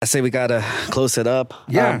I say we gotta close it up.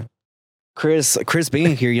 Yeah. Chris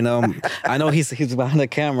being here, I know he's behind the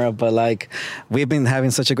camera, but like we've been having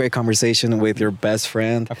such a great conversation with your best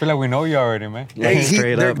friend. I feel like we know you already, man. Like,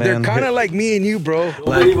 They're kind of like me and you, bro. Don't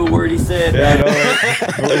believe a word he said. Yeah,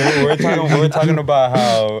 we're talking about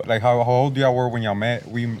how old y'all were when y'all met.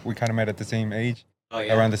 We kind of met at the same age,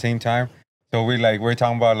 around the same time. So we're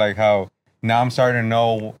talking about like how now I'm starting to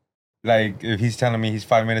know. Like, if he's telling me he's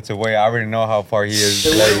 5 minutes away, I already know how far he is.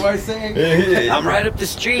 What am I saying? I'm right up the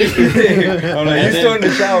street. I'm like, you're still in the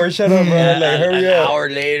shower. Shut up, bro. Like, hurry up. An hour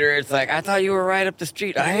later, it's like, I thought you were right up the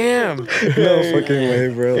street. I am. No fucking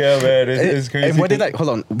way, bro. Yeah, man. It's crazy. And what did hold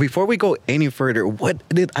on, before we go any further, what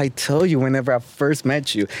did I tell you whenever I first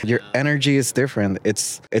met you? Your energy is different.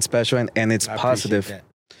 It's special and it's positive. That.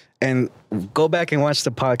 And go back and watch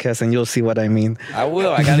the podcast and you'll see what I mean. I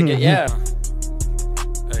will. I got to get,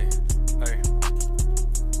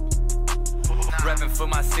 Reppin' for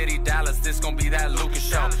my city, Dallas, this gon' be that Lucas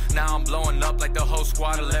show. Now I'm blowing up like the whole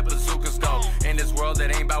squad to let bazookas go. In this world, it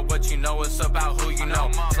ain't about what you know, it's about who you know.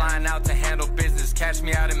 Flying out to handle business, catch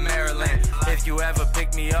me out in Maryland. If you ever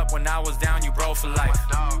picked me up when I was down, you bro for life.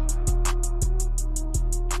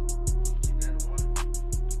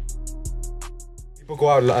 People go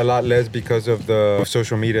out a lot less because of the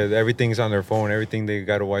social media. Everything's on their phone. Everything they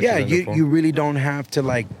gotta watch. Yeah, on their phone. you really don't have to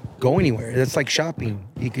like go anywhere. It's like shopping.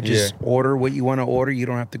 You could just order what you want to order. You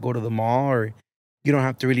don't have to go to the mall, or you don't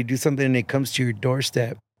have to really do something and it comes to your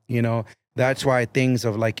doorstep. That's why things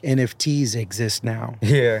of like NFTs exist now.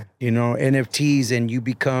 Yeah. NFTs, and you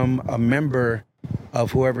become a member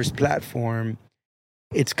of whoever's platform.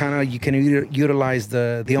 It's kind of, you can utilize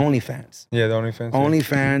the OnlyFans. Yeah, the OnlyFans.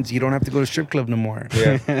 OnlyFans, you don't have to go to strip club no more.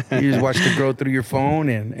 Yeah. You just watch the girl through your phone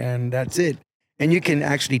and that's it. And you can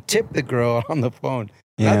actually tip the girl on the phone.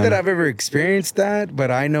 Yeah. Not that I've ever experienced that,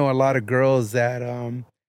 but I know a lot of girls that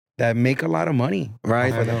make a lot of money.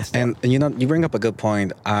 Right. For that stuff. And you bring up a good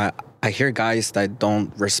point. I hear guys that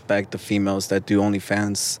don't respect the females that do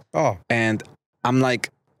OnlyFans. Oh. And I'm like,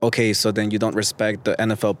 okay, so then you don't respect the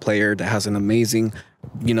NFL player that has an amazing,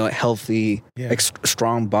 healthy,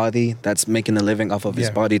 strong body that's making a living off of his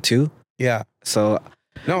body too. Yeah. So,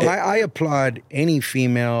 no, I applaud any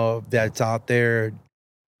female that's out there.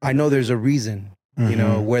 I know there's a reason,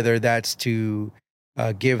 whether that's to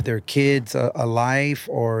give their kids a life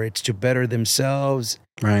or it's to better themselves.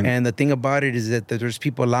 Right. And the thing about it is that there's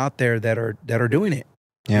people out there that are doing it.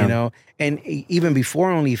 Yeah. And even before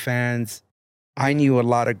OnlyFans, I knew a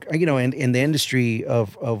lot of, in the industry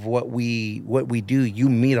of what we do, you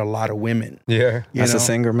meet a lot of women. Yeah. As a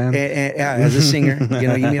singer, man. As a singer, you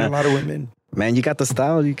meet a lot of women. Man, you got the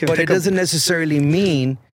style. You can. But it doesn't necessarily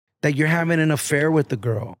mean that you're having an affair with the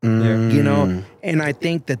girl. And I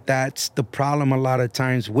think that's the problem a lot of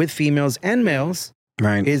times with females and males.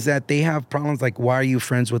 Right. Is that they have problems like, why are you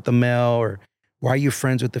friends with the male, or why are you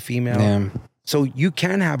friends with the female? Yeah. So you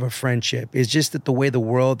can have a friendship. It's just that the way the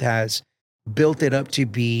world has built it up to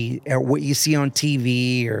be, or what you see on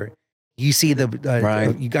TV, or you see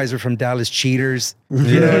you guys are from Dallas, cheaters.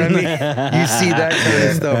 You know what I mean? You see that kind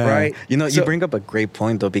of stuff, right? You bring up a great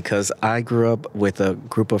point though, because I grew up with a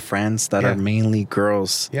group of friends that are mainly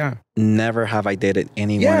girls. Yeah. Never have I dated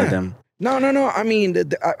any one of them. No. I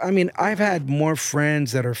mean, I've had more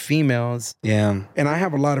friends that are females. Yeah. And I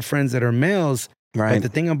have a lot of friends that are males. Right. But the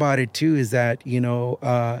thing about it too is that,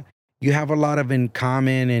 you have a lot of in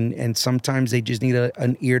common, and sometimes they just need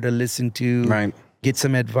an ear to listen to, right? Get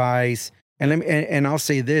some advice. And I'll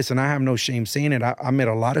say this, and I have no shame saying it. I met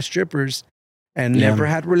a lot of strippers and never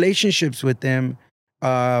had relationships with them.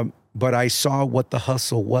 But I saw what the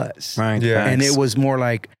hustle was. Right. Yeah. And it was more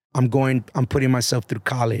like, I'm putting myself through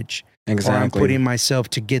college. Exactly. Or I'm putting myself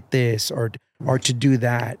to get this or to do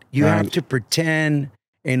that. You have to pretend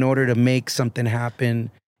in order to make something happen,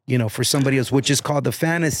 for somebody else, which is called the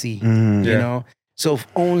fantasy, So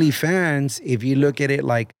OnlyFans, if you look at it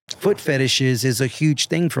like foot fetishes, is a huge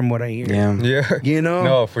thing from what I hear. Yeah.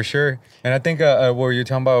 No, for sure. And I think what you're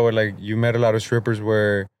talking about, where like you met a lot of strippers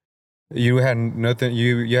where you had nothing,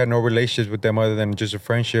 you had no relationships with them other than just a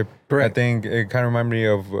friendship. Correct. I think it kind of reminded me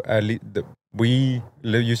of at least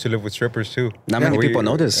used to live with strippers too. Not many people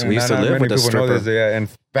know this. We used to live with a stripper. And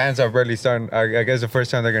fans are barely starting. I guess the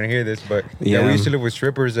first time they're gonna hear this, but we used to live with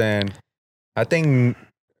strippers, and I think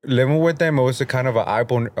living with them was a kind of an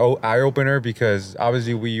eye opener, because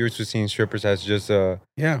obviously we used to seeing strippers as just an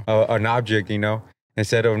object,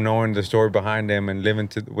 instead of knowing the story behind them and living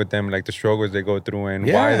with them, like the struggles they go through and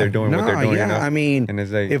why they're doing what they're doing. Yeah, I mean, and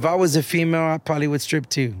it's like, if I was a female, I probably would strip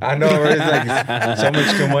too. I know, right? It's like so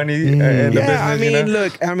much good money in the business. I mean,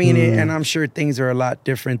 look, and I'm sure things are a lot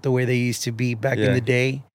different the way they used to be back in the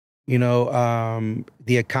day.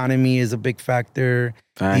 The economy is a big factor,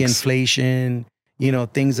 the inflation,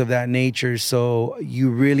 things of that nature. So you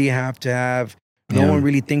really have to have, no one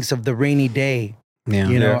really thinks of the rainy day.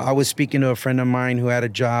 Yeah. I was speaking to a friend of mine who had a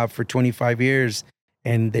job for 25 years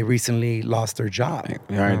and they recently lost their job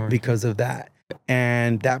because of that.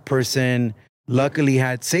 And that person luckily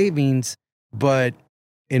had savings, but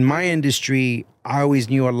in my industry, I always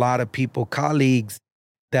knew a lot of people, colleagues,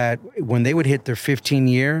 that when they would hit their 15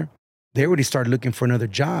 year, they already started looking for another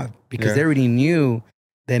job because they already knew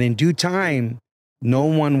that in due time, no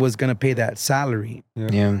one was going to pay that salary.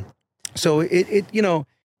 So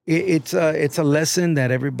it's a lesson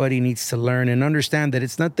that everybody needs to learn and understand that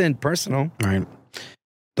it's nothing personal. Right.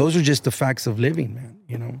 Those are just the facts of living, man.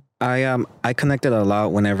 I connected a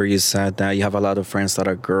lot whenever you said that you have a lot of friends that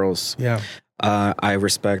are girls. Yeah. I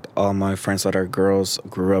respect all my friends that are girls,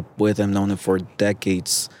 grew up with them, known them for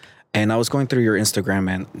decades. And I was going through your Instagram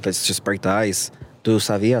and let's just break the ice. Tu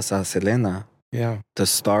sabías a Selena? Yeah. The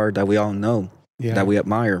star that we all know, that we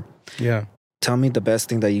admire. Yeah. Tell me the best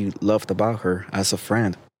thing that you loved about her as a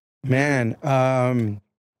friend. Man,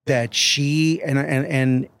 that she,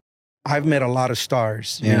 and I've met a lot of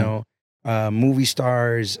stars, movie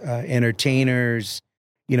stars, entertainers,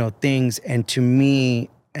 things. And to me,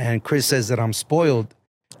 and Chris says that I'm spoiled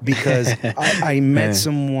because I met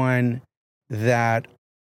someone that,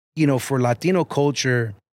 for Latino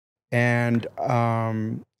culture, and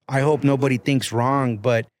I hope nobody thinks wrong,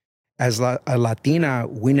 but as a Latina,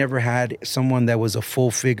 we never had someone that was a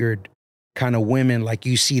full-figured kind of women like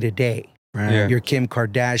you see today. Right. Yeah. Your Kim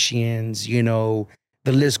Kardashians,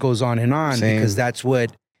 the list goes on and on. Same. Because that's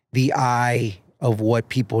what the eye of what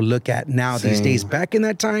people look at now these days. Back in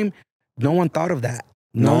that time, no one thought of that.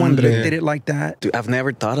 No one looked at it like that. Dude, I've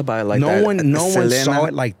never thought about it like that. No one saw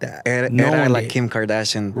it like that. Era like Kim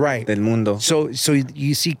Kardashian del mundo. So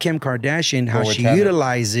you see Kim Kardashian, how she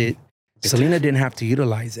utilized it. Selena didn't have to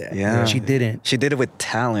utilize it. Yeah. She didn't. She did it with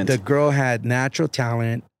talent. The girl had natural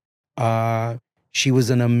talent. She was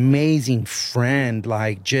an amazing friend,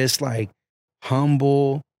 just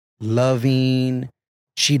humble, loving.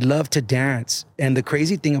 She loved to dance. And the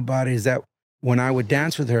crazy thing about it is that when I would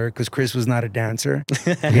dance with her, because Chris was not a dancer,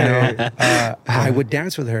 I would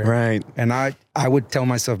dance with her. Right. And I would tell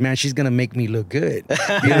myself, man, she's going to make me look good.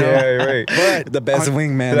 Right. But the best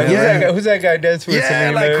wingman. Like, who's that guy dancing with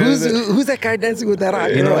Selena? Like who's that guy dancing with that?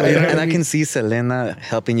 And I can see Selena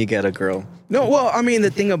helping you get a girl. No, well, I mean,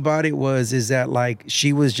 the thing about it is that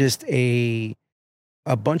she was just a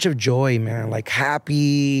bunch of joy, man,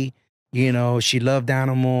 happy, she loved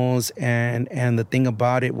animals. And the thing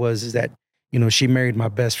about it is that, she married my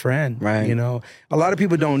best friend. Right. A lot of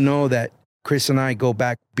people don't know that Chris and I go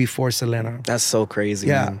back before Selena. That's so crazy.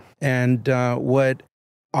 Yeah. Man. And what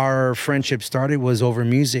our friendship started was over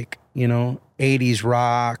music, 80s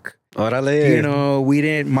rock. Orale. We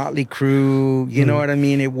didn't Motley Crue, you know what I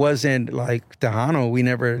mean? It wasn't like Tejano. We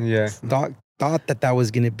never thought that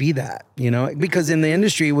was going to be that, because in the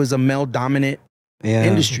industry, it was a male dominant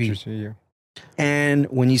industry. And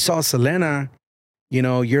when you saw Selena,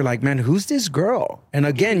 you're like, man, who's this girl? And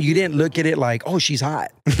again, you didn't look at it like, oh, she's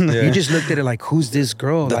hot. You just looked at it like, who's this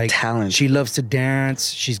girl? The talent. She loves to dance.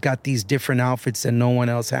 She's got these different outfits that no one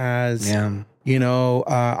else has. Yeah.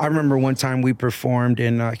 I remember one time we performed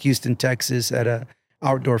in Houston, Texas at a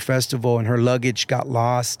outdoor festival and her luggage got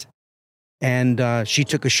lost. And she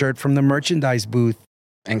took a shirt from the merchandise booth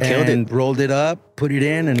and killed it. Rolled it up, put it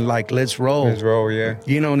in, and let's roll. Let's roll, yeah.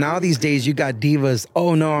 Now these days you got divas.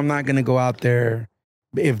 Oh no, I'm not gonna go out there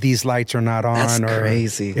if these lights are not on. That's or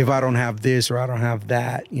crazy. If I don't have this or I don't have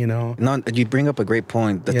that, No, you bring up a great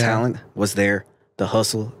point. The talent was there. The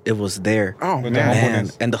hustle, it was there. Oh, man.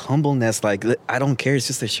 And the humbleness, I don't care. It's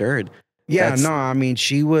just a shirt. Yeah,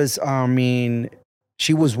 she was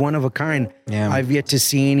one of a kind. Yeah. I've yet to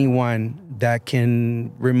see anyone that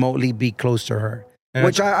can remotely be close to her. Yeah.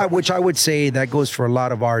 Which I would say that goes for a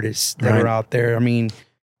lot of artists that are out there. I mean,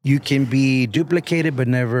 you can be duplicated but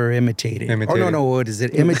never imitated. What is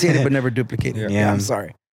it? Imitated but never duplicated. Yeah, I'm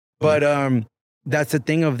sorry. But that's the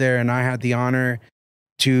thing of there. And I had the honor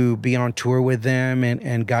to be on tour with them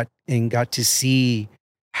and got to see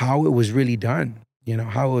how it was really done.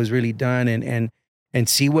 How it was really done and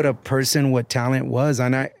see what talent was.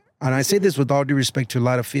 And I say this with all due respect to a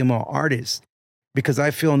lot of female artists, because I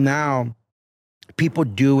feel now people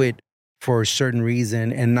do it for a certain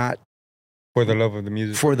reason and not for the love of the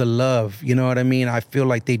music. For the love, you know what I mean? I feel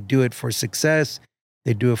like they do it for success.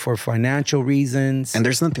 They do it for financial reasons. And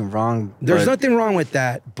there's nothing wrong. There's nothing wrong with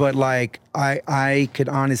that. But I could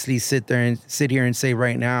honestly sit here and say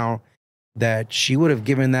right now that she would have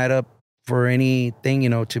given that up for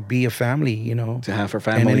anything, to be a family, to have a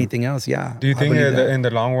family and anything else. Yeah. Do you think in the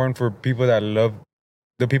long run, for people that love,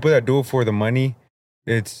 the people that do it for the money,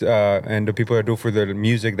 it's and the people that do it for the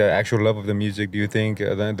music, the actual love of the music, do you think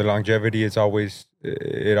the longevity it always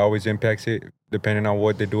impacts it depending on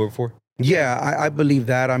what they do it for? Yeah, I believe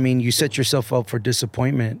that. I mean, you set yourself up for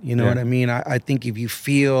disappointment. You know what I mean? I think if you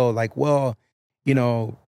feel like, well,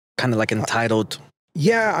 kind of like entitled.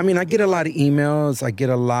 Yeah, I mean, I get a lot of emails. I get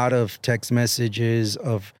a lot of text messages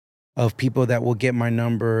of people that will get my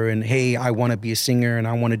number and, hey, I want to be a singer and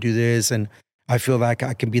I want to do this and I feel like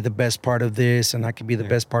I can be the best part of this and I can be the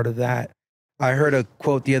best part of that. I heard a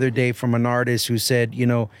quote the other day from an artist who said,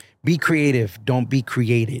 be creative, don't be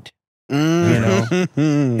created.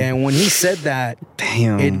 And when he said that,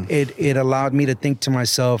 damn, it allowed me to think to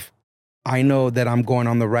myself, I know that I'm going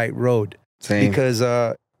on the right road. Same. Because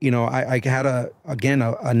I had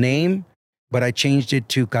a name, but I changed it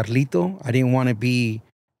to Carlito. I didn't want to be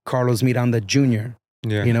Carlos Miranda Jr.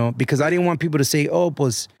 Because I didn't want people to say, oh,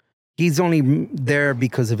 pues he's only there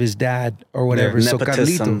because of his dad or whatever. Yeah, so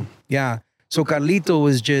nepotism. Carlito, so Carlito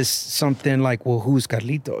was just something like, well, who's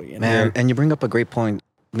Carlito? Man, and you bring up a great point.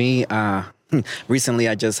 Me, recently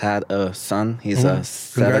I just had a son. He's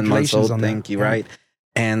 7 months old. Thank you. Right.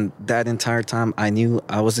 And that entire time, I knew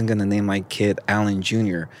I wasn't going to name my kid Alan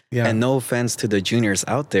Jr. Yeah. And no offense to the juniors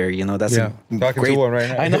out there, that's a talking great, to one right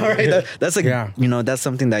now. I know, right? That's that's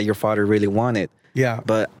something that your father really wanted. Yeah.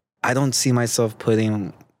 But I don't see myself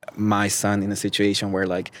putting my son in a situation where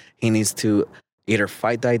like he needs to either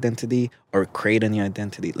fight the identity or create a new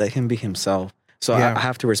identity. Let him be himself. So I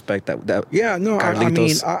have to respect that. Yeah, no, I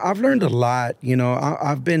mean, I've learned a lot.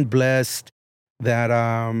 I've been blessed that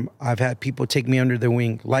I've had people take me under their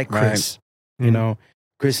wing, like Chris. Right.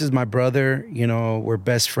 Chris is my brother. We're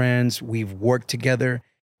best friends. We've worked together.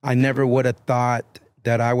 I never would have thought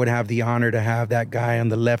that I would have the honor to have that guy on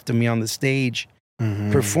the left of me on the stage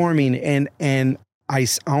performing. And I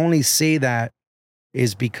only say that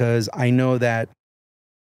is because I know that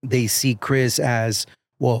they see Chris as,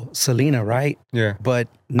 well, Selena, right? Yeah. But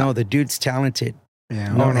no, the dude's talented.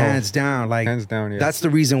 Yeah. No, hands down. Like, hands down, yeah. That's the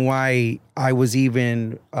reason why I was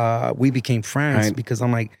even, we became friends, because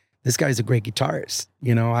I'm like, this guy's a great guitarist.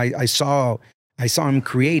 I saw him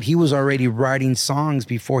create. He was already writing songs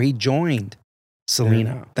before he joined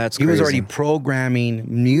Selena. Yeah, that's he crazy. was already programming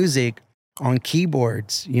music on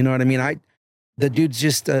keyboards. You know what I mean? The dude's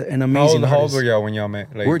just an amazing How old artist. were y'all when y'all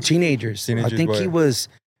met? We're teenagers. I think he was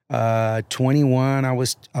 21. I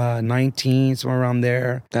was 19, somewhere around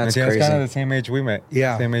there. That's crazy. crazy. That's kind of the same age we met.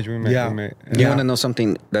 Yeah. Same age we met. Yeah. You want to know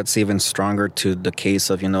something that's even stronger to the case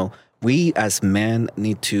of, we as men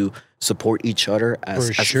need to support each other as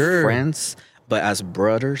friends, but as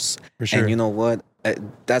brothers. For sure. And you know what?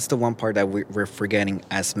 That's the one part that we're forgetting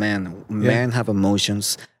as men. Men have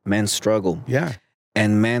emotions. Men struggle. Yeah.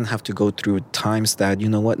 And men have to go through times that,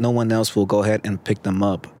 no one else will go ahead and pick them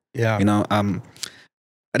up. Yeah.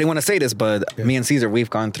 I didn't want to say this, but me and Caesar, we've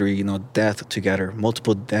gone through, death together,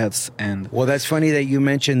 multiple deaths. And well, that's funny that you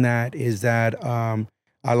mentioned that, is that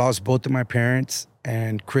I lost both of my parents,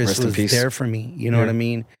 and Chris was there for me. You know what I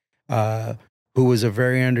mean? Who was a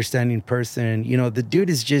very understanding person. The dude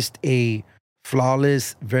is just a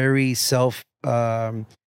flawless, very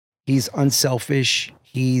he's unselfish.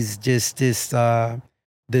 He's just this guy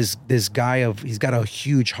he's got a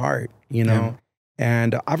huge heart, Yeah.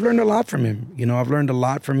 And I've learned a lot from him. I've learned a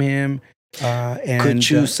lot from him. And could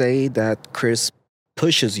you say that Chris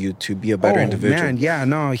pushes you to be a better individual? Man, yeah,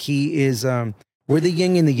 no, he is. We're the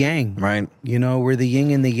yin and the yang, right? We're the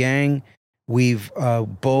yin and the yang. We've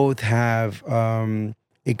both have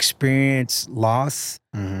experienced loss.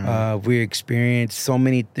 We experienced so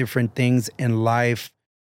many different things in life.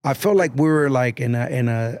 I felt like we were like in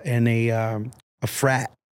a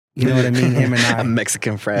frat. You know what I mean? Him and I. A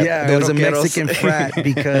Mexican frat. Yeah, it was a Mexican frat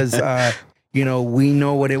because, we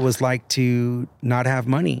know what it was like to not have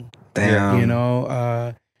money.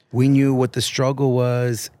 Damn. We knew what the struggle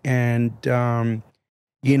was. And,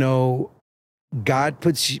 God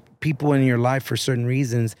puts people in your life for certain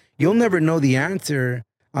reasons. You'll never know the answer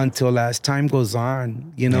until as time goes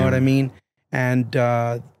on. You know what I mean? And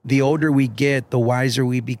the older we get, the wiser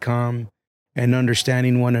we become and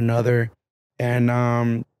understanding one another.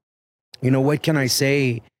 And, what can I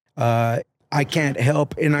say? I can't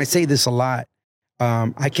help, and I say this a lot,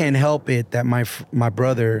 I can't help it that my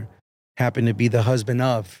brother happened to be the husband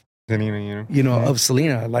of Selena, of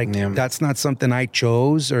Selena. Like, that's not something I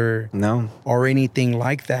chose or anything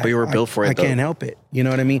like that. But you were built for it, I can't help it. You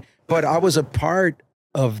know what I mean? But I was a part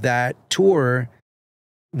of that tour,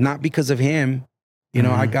 not because of him.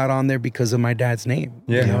 I got on there because of my dad's name.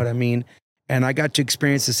 You know what I mean? And I got to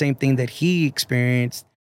experience the same thing that he experienced.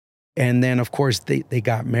 And then, of course, they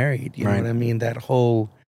got married. You know what I mean? That whole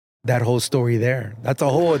story there. That's a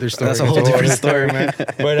whole other story. That's a whole different story, man.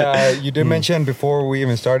 But you did mention before we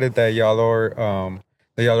even started that y'all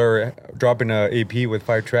are dropping an EP with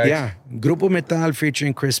 5 tracks. Yeah. Grupo Metal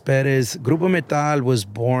featuring Chris Perez. Grupo Metal was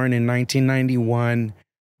born in 1991.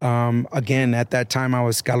 Again, at that time, I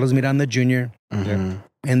was Carlos Miranda Jr. Mm-hmm.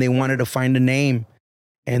 And they wanted to find a name.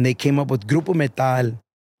 And they came up with Grupo Metal.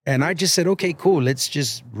 And I just said, okay, cool. Let's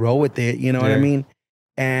just roll with it. You know what I mean?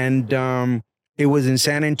 And it was in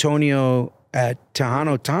San Antonio at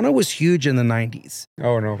Tejano. Tejano was huge in the 90s.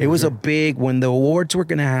 Oh, no. It was a big, when the awards were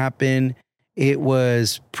going to happen, it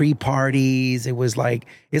was pre-parties. It was like,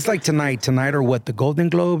 it's like tonight or what, the Golden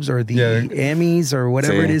Globes or the Emmys or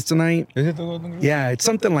whatever it is tonight. Is it the Golden Globes? Yeah, it's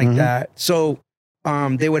something like that. So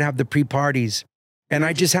they would have the pre-parties. And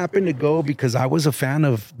I just happened to go because I was a fan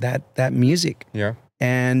of that music. Yeah.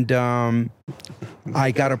 And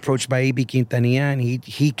I got approached by A.B. Quintanilla, and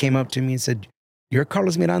he came up to me and said, "You're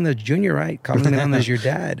Carlos Miranda Jr., right? Carlos Miranda is your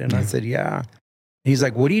dad." And I said, "Yeah." He's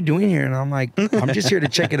like, "What are you doing here?" And I'm like, "I'm just here to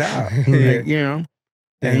check it out." Like, you know?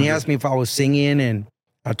 And he asked me if I was singing, and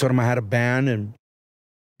I told him I had a band, and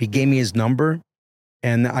he gave me his number.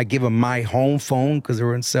 And I give him my home phone because they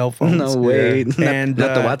were in cell phones. No way. And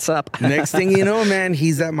not the WhatsApp. Next thing you know, man,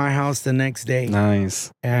 he's at my house the next day.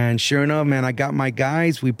 Nice. And sure enough, man, I got my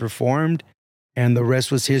guys. We performed, and the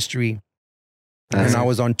rest was history. And I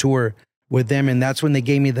was on tour with them, and that's when they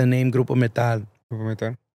gave me the name Grupo Metal. Grupo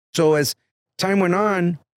Metal. So as time went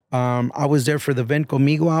on, I was there for the Ven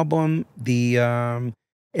Conmigo album, the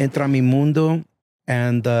Entra Mi Mundo,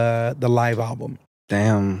 and the live album.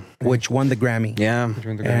 Damn. Which won the Grammy. Yeah.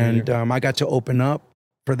 And I got to open up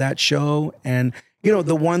for that show. And, you know,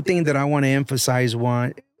 the one thing that I want to emphasize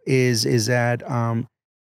is that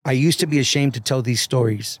I used to be ashamed to tell these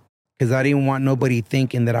stories because I didn't want nobody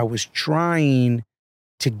thinking that I was trying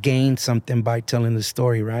to gain something by telling the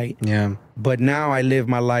story, right? Yeah. But now I live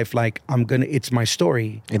my life like it's my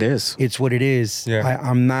story. It is. It's what it is. Yeah.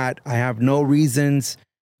 I have no reasons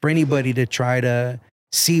for anybody to try to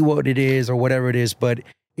see what it is or whatever it is, but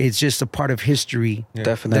it's just a part of history. Yeah.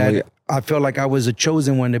 Definitely. That I feel like I was a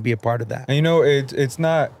chosen one to be a part of that. And you know, it's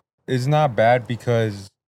not bad because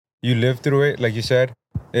you lived through it, like you said.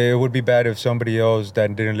 It would be bad if somebody else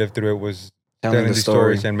that didn't live through it was telling the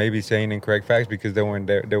stories and maybe saying incorrect facts because they weren't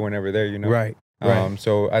there, they were never there, you know? Right.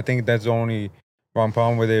 So I think that's the only wrong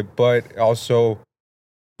problem with it. But also,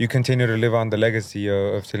 you continue to live on the legacy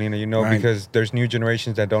of Selena, you know, because there's new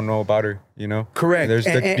generations that don't know about her, you know? Correct. There's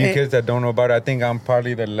the new kids that don't know about her. I think I'm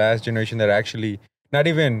probably the last generation that actually not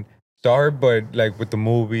even saw her, but like with the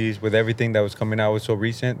movies, with everything that was coming out was so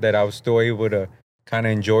recent that I was still able to kind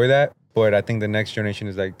of enjoy that. But I think the next generation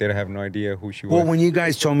is like, they have no idea who she was. Well, when you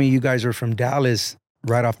guys told me you guys are from Dallas,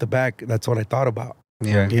 right off the back, that's what I thought about.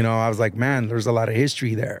 Yeah. You know, I was like, man, there's a lot of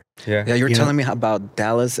history there. Yeah. Yeah, you're telling me about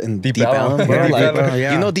Dallas and Deep Ellum. Ellum, bro. Yeah, Like, Deep Ellum,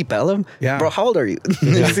 yeah. You know Deep Ellum? Yeah. Bro, how old are you?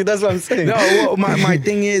 See, that's what I'm saying. No, well, my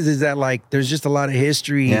thing is that like, there's just a lot of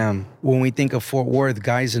history when we think of Fort Worth,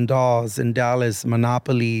 Guys and Dolls, in Dallas,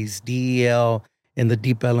 Monopolies, DEL, in the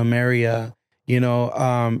Deep Ellum area, you know,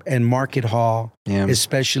 and Market Hall,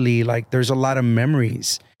 especially. Like, there's a lot of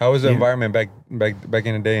memories. How was the environment back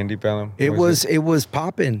in the day in Deep Ellum? It was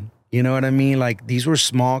popping. You know what I mean? Like, these were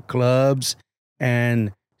small clubs,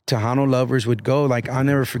 and Tejano lovers would go. Like, I'll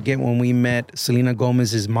never forget when we met Selena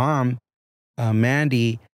Gomez's mom,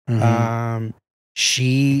 Mandy.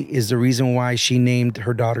 She is the reason why she named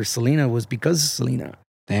her daughter Selena, was because of Selena.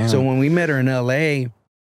 Damn. So when we met her in LA,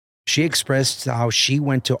 she expressed how she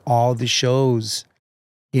went to all the shows,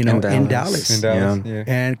 you know, in Dallas. Yeah.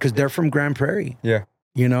 And because they're from Grand Prairie. Yeah.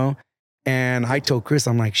 You know? And I told Chris,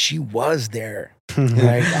 I'm like, she was there.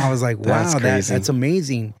 Like, I was like, wow, that's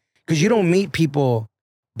amazing. Because you don't meet people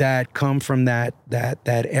that come from that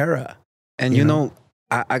era. And you know,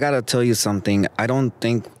 I gotta tell you something. I don't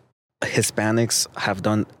think Hispanics have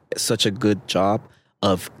done such a good job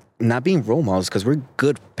of not being role models, because we're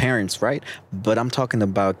good parents, right? But I'm talking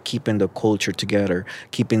about keeping the culture together,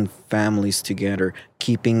 keeping families together,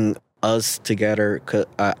 keeping us together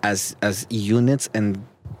as units, and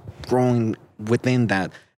growing within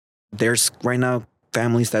that. There's right now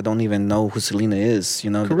families that don't even know who Selena is, you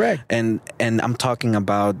know? Correct. And I'm talking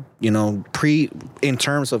about, you know, in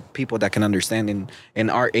terms of people that can understand in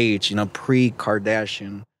our age, you know,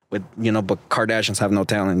 pre-Kardashian, with, you know, but Kardashians have no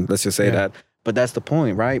talent, let's just say that. But that's the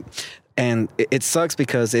point, right? And it sucks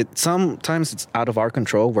because sometimes it's out of our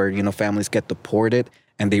control, where, you know, families get deported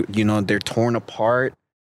and they're torn apart.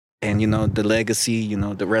 and the legacy,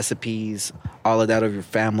 the recipes, all of that of your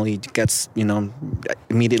family gets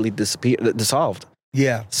immediately dissolved.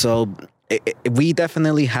 Yeah. So we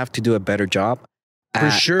definitely have to do a better job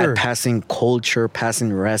at passing culture,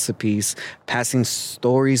 passing recipes, passing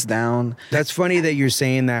stories down. That's funny that you're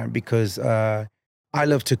saying that, because I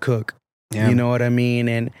love to cook. Yeah. You know what I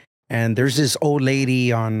mean? And there's this old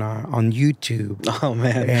lady on YouTube. Oh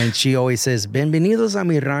man! And she always says, "Bienvenidos a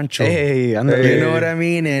mi rancho." Hey, you know what I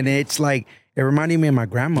mean? And it's like, it reminded me of my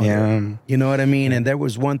grandmother. Yeah. You know what I mean? And there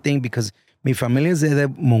was one thing, because mi familia es de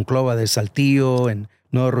Monclova, de Saltillo, and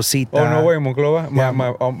Nueva Rosita. Oh no way, Monclova.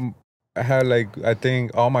 Yeah. I had I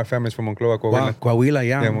think all my family's from Monclova, Coahuila. Wow, Coahuila,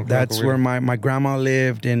 yeah. Monclova, That's Coahuila. where my grandma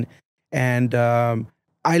lived, and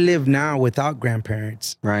I live now without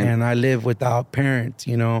grandparents, right? And I live without parents.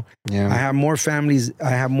 Yeah. I have more families.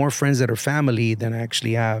 I have more friends that are family than I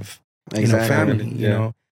actually have, family. Yeah. You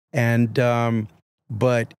know, and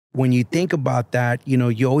but when you think about that,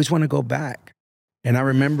 you always want to go back. And I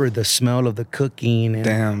remember the smell of the cooking. And,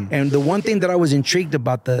 Damn. And the one thing that I was intrigued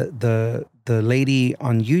about the lady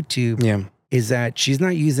on YouTube is that she's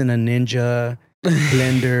not using a Ninja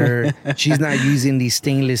blender. She's not using these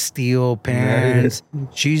stainless steel pans.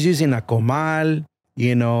 She's using a comal,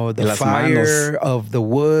 the fire of the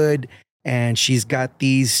wood. And she's got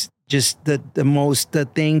these, just the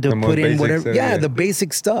thing to put in whatever. The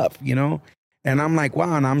basic stuff, And I'm like,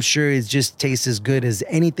 wow, and I'm sure it just tastes as good as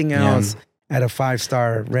anything else at a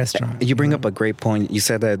 5-star restaurant. You bring up a great point. You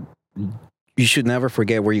said that you should never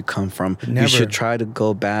forget where you come from. Never. You should try to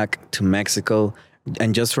go back to Mexico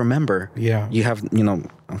and just remember. Yeah. You have,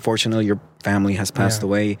 unfortunately, your family has passed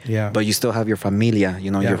away. Yeah. But you still have your familia,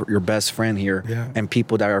 your best friend here. Yeah. And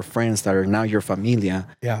people that are friends that are now your familia.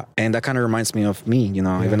 Yeah. And that kind of reminds me of me,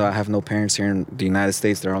 even though I have no parents here in the United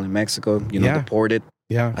States, they're all in Mexico, deported.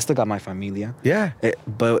 Yeah. I still got my familia. Yeah.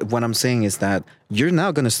 But what I'm saying is that you're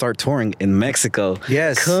now going to start touring in Mexico.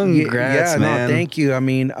 Yes. Congrats, man. No, thank you. I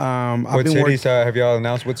mean, what cities have y'all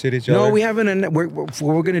announced? What cities y'all? No, we haven't. What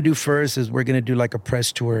we're going to do first is we're going to do like a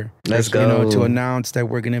press tour. Let's go. To announce that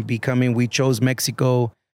we're going to be coming. We chose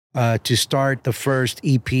Mexico to start the first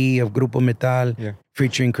EP of Grupo Metal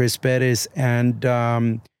featuring Chris Perez. And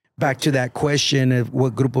back to that question of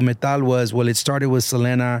what Grupo Metal was. Well, it started with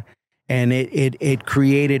Selena. And it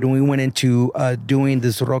created, and we went into doing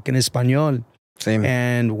this rock en español. Same.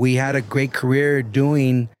 And we had a great career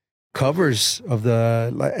doing covers of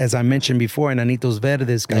as I mentioned before, Enanitos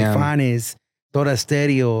Verdes, Caifanes, Toda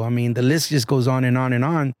Stereo. I mean, the list just goes on and on and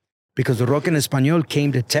on, because the rock en español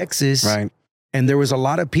came to Texas. Right. And there was a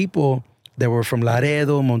lot of people that were from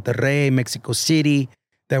Laredo, Monterrey, Mexico City,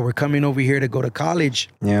 that were coming over here to go to college.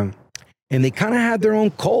 Yeah. And they kind of had their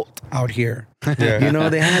own cult out here. Yeah.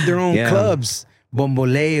 They had their own clubs.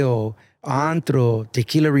 Bomboleo, Antro,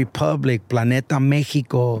 Tequila Republic, Planeta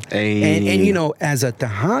Mexico. Hey. And as a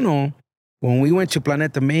Tejano, when we went to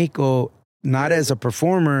Planeta Mexico, not as a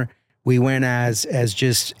performer, we went as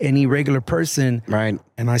just any regular person. Right.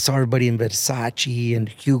 And I saw everybody in Versace and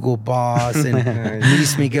Hugo Boss and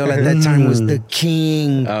Luis Miguel at that time was the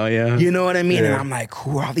king. Oh, yeah. You know what I mean? Yeah. And I'm like,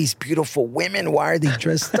 who are all these beautiful women? Why are they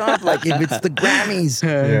dressed up? Like if it's the Grammys,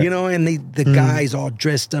 and the guys all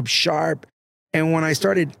dressed up sharp. And when I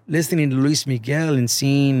started listening to Luis Miguel and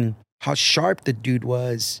seeing how sharp the dude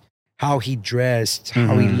was, how he dressed,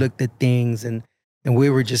 how he looked at things, and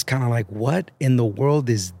we were just kind of like, what in the world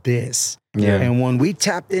is this? Yeah. And when we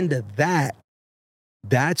tapped into that,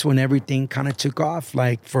 that's when everything kind of took off,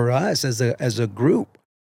 like for us as a group.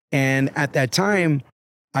 And at that time,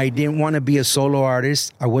 I didn't want to be a solo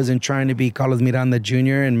artist. I wasn't trying to be Carlos Miranda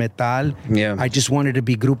Jr. and Metal. Yeah. I just wanted to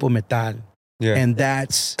be Grupo Metal. Yeah. And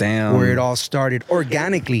that's Damn. where it all started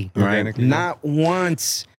organically. Right. Not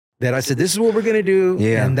once that I said, this is what we're going to do.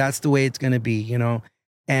 Yeah. And that's the way it's going to be,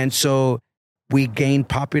 And so we gained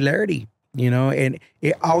popularity, and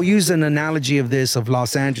I'll use an analogy of this of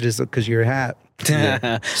Los Angeles because you're hat.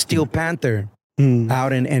 Steel Panther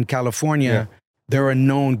out in California, they're a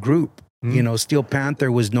known group. Steel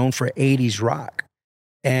Panther was known for 80s rock.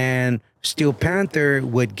 And Steel Panther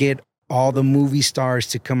would get all the movie stars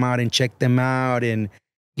to come out and check them out. And,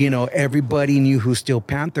 everybody knew who Steel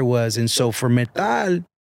Panther was. And so for Metal,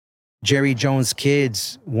 Jerry Jones'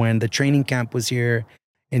 kids, when the training camp was here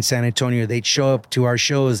in San Antonio, they'd show up to our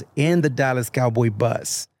shows in the Dallas Cowboy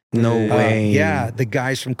bus. No way. The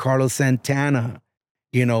guys from Carlos Santana,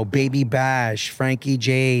 Baby Bash, Frankie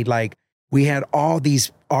J. Like, we had all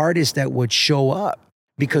these artists that would show up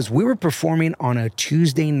because we were performing on a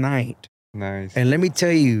Tuesday night. Nice. And let me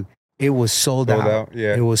tell you, it was sold out.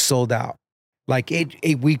 Yeah. It was sold out. Like,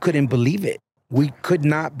 we couldn't believe it. We could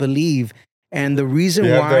not believe. And the reason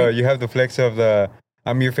why you have the flex of the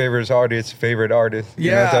I'm your favorite artist.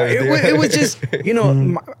 Yeah, it was just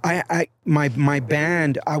my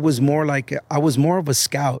band. I was more of a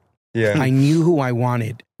scout. Yeah, I knew who I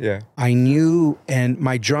wanted. Yeah, I knew, and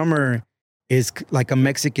my drummer is like a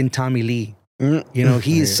Mexican Tommy Lee. You know,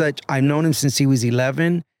 he is such. I've known him since he was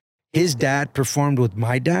 11. His dad performed with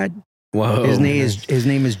my dad. Whoa. His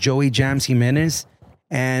name is Joey Jams Jimenez,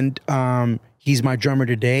 and he's my drummer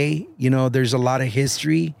today. You know, there's a lot of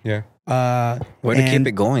history. Yeah. Way to keep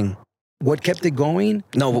it going. What kept it going?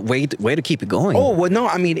 No, way to keep it going. Oh, well, no,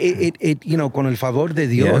 I mean, it you know, con el favor de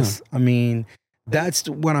Dios. Yeah. I mean, that's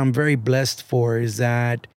what I'm very blessed for, is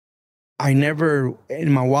that I never,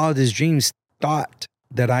 in my wildest dreams, thought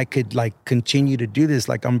that I could like continue to do this.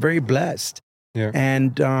 Like, I'm very blessed. Yeah.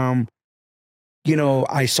 And, you know,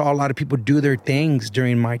 I saw a lot of people do their things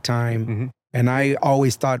during my time. Mm-hmm. And I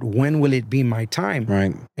always thought, when will it be my time?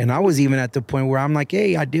 Right. And I was even at the point where I'm like,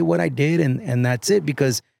 hey, I did what I did, and that's it.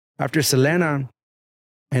 Because after Selena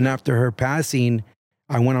and after her passing,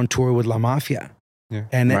 I went on tour with La Mafia. Yeah.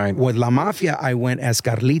 And with La Mafia, I went as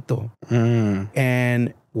Carlito.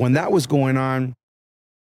 And when that was going on,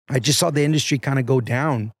 I just saw the industry kind of go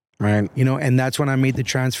down. Right. You know, and that's when I made the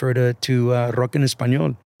transfer to Rock en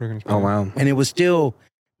Español. Oh, wow. And it was still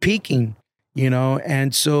peaking. You know,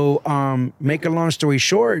 and so make a long story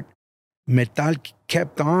short, metal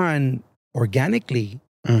kept on organically.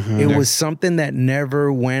 Mm-hmm. It was something that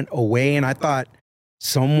never went away. And I thought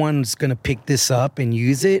someone's going to pick this up and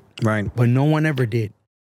use it. Right. But no one ever did.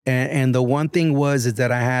 And the one thing is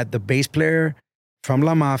that I had the bass player from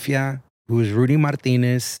La Mafia, who was Rudy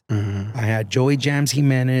Martinez. Mm-hmm. I had Joey Jams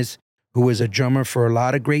Jimenez, who was a drummer for a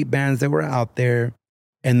lot of great bands that were out there.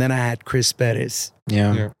 And then I had Chris Perez.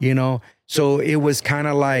 Yeah. You know, so it was kind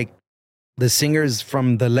of like the singers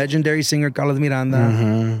from the legendary singer Carlos Miranda.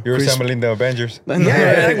 Mm-hmm. You were assembling the Avengers.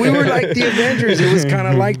 Yeah, like we were like the Avengers. It was kind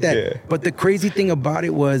of like that. Yeah. But the crazy thing about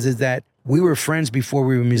it is that we were friends before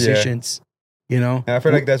we were musicians. You know, and I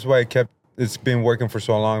feel like that's why it's been working for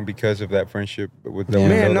so long, because of that friendship with the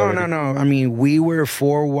man. No. I mean, we were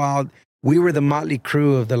we were the Motley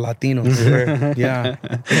Crue of the Latinos. Yeah.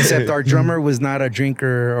 Except our drummer was not a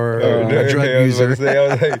drinker or a drug user. I was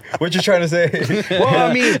like, what you trying to say? Well,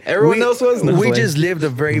 I mean, everyone else was. We just lived a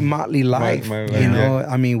very motley life. You know,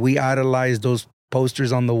 I mean, we idolized those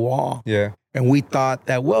posters on the wall. Yeah. And we thought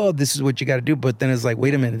that, well, this is what you got to do. But then it's like,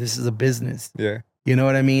 wait a minute, this is a business. Yeah. You know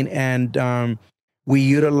what I mean? And we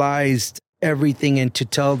utilized everything and to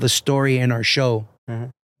tell the story in our show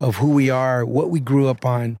of who we are, what we grew up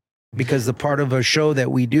on. Because the part of a show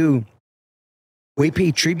that we do, we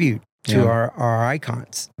pay tribute to our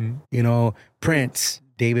icons. You know, Prince,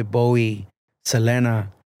 David Bowie,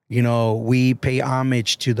 Selena. You know, we pay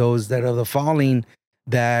homage to those that are the falling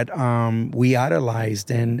that we idolized.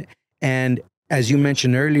 And as you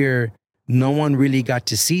mentioned earlier, no one really got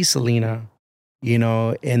to see Selena, you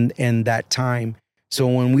know, in that time. So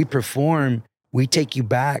when we perform, we take you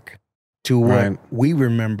back to what we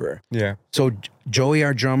remember. Yeah. So Joey,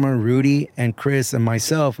 our drummer, Rudy, and Chris, and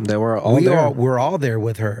myself, they were all there. We're all there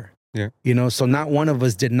with her. Yeah. You know, so not one of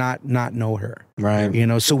us did not know her. Right. You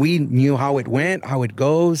know, so we knew how it went, how it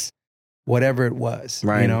goes, whatever it was.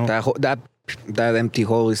 Right. You know? That empty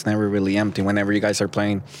hole is never really empty whenever you guys are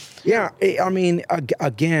playing. Yeah. I mean,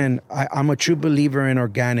 again, I'm a true believer in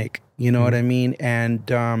organic. You know what I mean?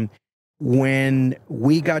 And when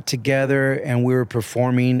we got together and we were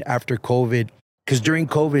performing after COVID, because during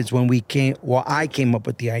COVID is when I came up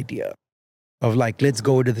with the idea of like, let's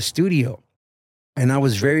go to the studio. And I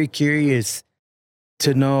was very curious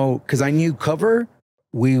to know, because I knew cover,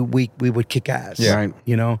 we would kick ass. Yeah. Right.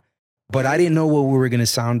 You know, but I didn't know what we were going to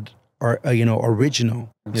sound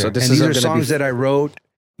original. Yeah. So these are songs that I wrote.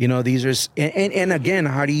 You know, these are, and again,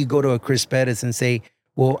 how do you go to a Chris Perez and say,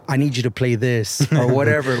 well, I need you to play this or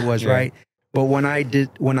whatever it was, right? But when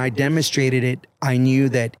I demonstrated it, I knew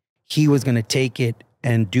that he was going to take it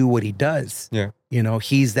and do what he does. Yeah. You know,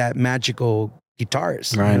 he's that magical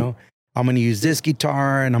guitarist. Right. You know, I'm going to use this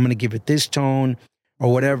guitar and I'm going to give it this tone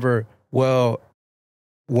or whatever. Well,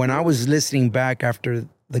 when I was listening back after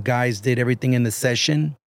the guys did everything in the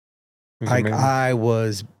session, I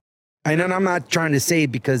was, and I'm not trying to say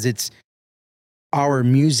it because it's our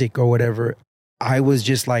music or whatever. I was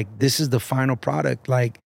just like, this is the final product.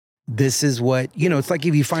 Like, this is what, you know, it's like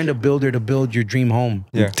if you find a builder to build your dream home.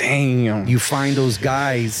 Yeah. Damn. You find those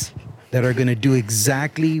guys that are going to do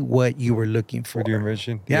exactly what you were looking for. What you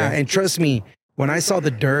mentioned. Yeah. And trust me, when I saw the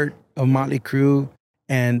dirt of Motley Crue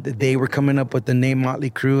and they were coming up with the name Motley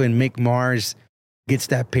Crue and Mick Mars gets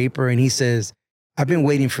that paper and he says, I've been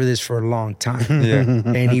waiting for this for a long time. Yeah.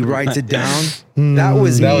 And he writes it down. That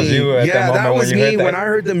was me. That was you at that moment that was when you me. heard that? When I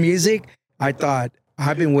heard the music, I thought,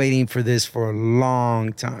 I've been waiting for this for a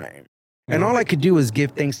long time. And all I could do was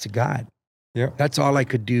give thanks to God. Yeah. That's all I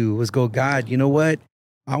could do was go, God, you know what?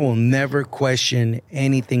 I will never question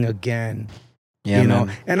anything again. Yeah, you know,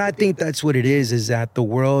 man. and I think that's what it is that the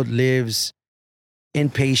world lives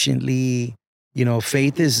impatiently. You know,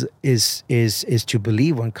 faith is to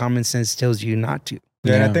believe when common sense tells you not to.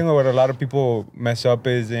 Yeah, and I think what a lot of people mess up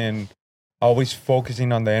is in always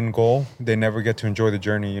focusing on the end goal. They never get to enjoy the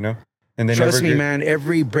journey, you know? And they Trust never me, man,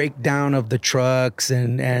 every breakdown of the trucks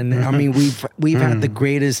and I mean, we've had the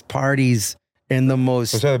greatest parties in the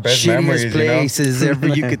most Those are the best shittiest memories, places ever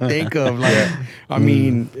you could think of. Like, I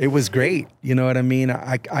mean, it was great. You know what I mean?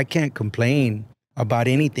 I can't complain about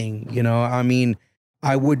anything, you know? I mean,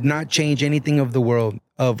 I would not change anything of the world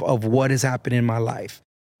of what has happened in my life.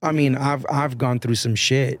 I mean, I've gone through some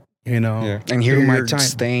shit, you know. Yeah. And here through my you're time.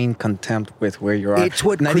 staying content with where you are. It's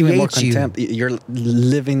what Not even more creates you. content. You're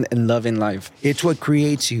living and loving life. It's what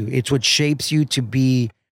creates you. It's what shapes you to be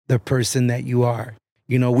the person that you are.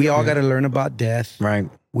 You know, we all got to learn about death. Right.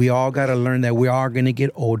 We all got to learn that we are going to get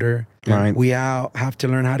older. Right. We all have to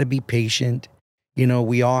learn how to be patient. You know,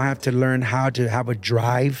 we all have to learn how to have a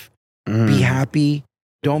drive, be happy.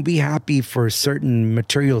 Don't be happy for certain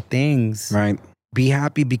material things. Right. Be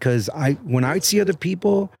happy because when I see other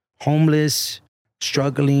people homeless,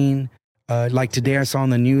 struggling, like today I saw on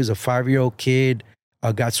the news, a 5-year-old kid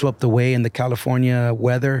got swept away in the California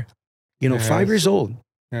weather. You know, 5 years old.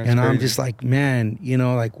 And I'm just like, man, you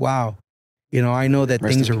know, like, wow. You know, I know that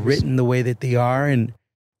Rest things in are peace. written the way that they are and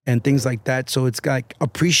things like that. So it's like,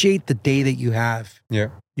 appreciate the day that you have. Yeah.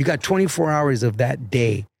 You got 24 hours of that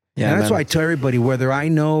day. Yeah, and that's man. why I tell everybody, whether I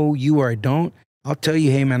know you or I don't, I'll tell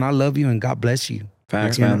you, hey, man, I love you and God bless you.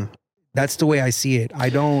 Facts, You know, man. that's the way I see it. I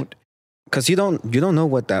don't. Because you don't know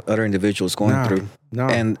what that other individual is going through. No.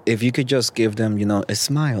 And if you could just give them, you know, a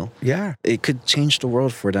smile, Yeah. it could change the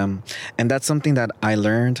world for them. And that's something that I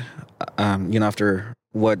learned, you know, after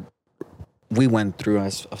what we went through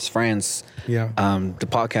as friends. Yeah. The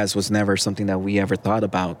podcast was never something that we ever thought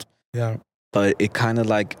about, Yeah. but it kind of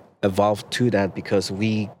like evolved to that because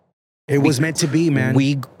It was meant to be, man.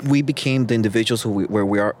 we became the individuals who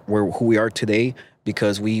we are today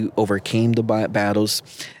because we overcame the battles,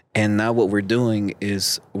 and now what we're doing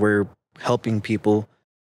is we're helping people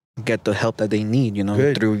get the help that they need, you know,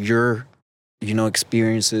 Good. through your, you know,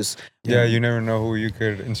 experiences. Yeah, you never know who you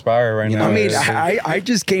could inspire right You now. know, I mean, It's- I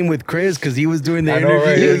just came with Chris because he was doing the I know,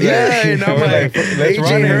 right? interview. He was Yeah, like- and I'm we're like, like, let's AJ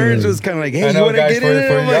run it. Hearns was kind of like, hey, I you know, want to guys, get for in it?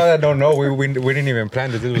 I'm y'all like, that don't know, we didn't even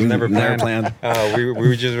plan this. This was never Never planned. planned.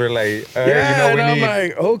 We just were like, yeah, you know, and we I'm need.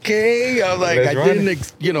 like, okay. I'm like, Let's I run didn't,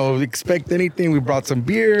 it. expect anything. We brought some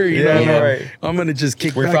beer. You Yeah, know, right. I'm gonna just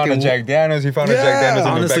kick We back. found a and Jack Daniels. He found a Yeah, Jack Daniels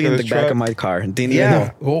Honestly, in in the the back back of of the truck. my car. Didn't Yeah. even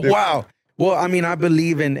know. Well, wow. Well, I mean, I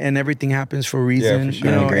believe in and everything happens for a reason. for sure.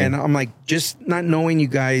 You I know, agree. and I'm like, just not knowing you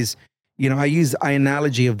guys. You know, I use the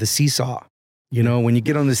analogy of the seesaw. You know, when you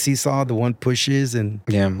get on the seesaw, the one pushes and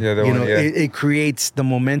Yeah. Yeah, the you one, know, yeah. it creates the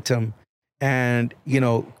momentum. And, you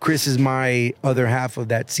know, Chris is my other half of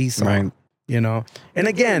that seesaw, Right. you know? And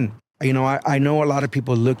again, you know, I know a lot of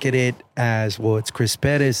people look at it as, well, it's Chris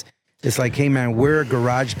Perez. It's like, hey, man, we're a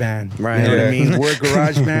garage band. Right. You know what I Yeah. mean? We're a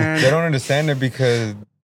garage They band. don't understand it because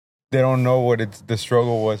they don't know what the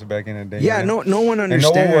struggle was back in the day. Yeah, you know? no one And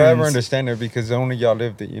understands. no one will ever understand it because only y'all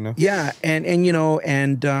lived it, you know? Yeah, and you know,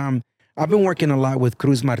 and I've been working a lot with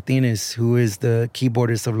Cruz Martinez, who is the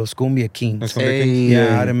keyboardist of Los Cumbia Kings. Los Cumbia Hey. Kings.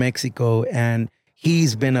 Yeah, out of Mexico. And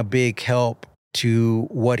he's been a big help to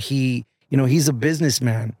what he's a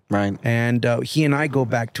businessman. Right. And he and I go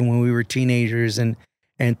back to when we were teenagers and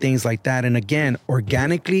things like that. And again,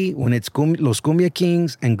 organically, when it's Los Cumbia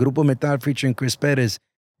Kings and Grupo Metal featuring Chris Perez,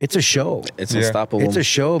 it's a show. It's Yeah. unstoppable. It's a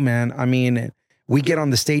show, man. I mean, we get on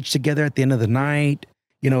the stage together at the end of the night.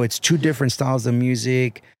 You know, it's two different styles of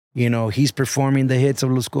music. You know, he's performing the hits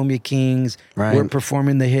of Los Cumbia Kings. Right. We're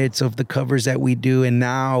performing the hits of the covers that we do. And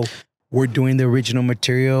now we're doing the original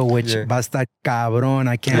material, which Yeah. va a estar cabrón.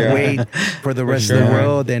 I can't Yeah. wait for the rest of sure, the man.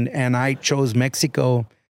 world. And I chose Mexico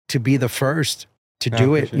to be the first to Yeah, do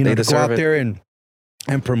for it. sure. You know, They to go out deserve it. there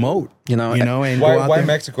and promote. You know, You know, and go out Why there.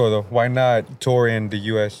 Mexico, though? Why not tour in the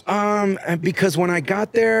U.S.? And because when I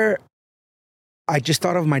got there, I just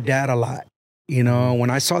thought of my dad a lot. You know, when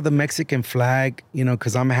I saw the Mexican flag, you know,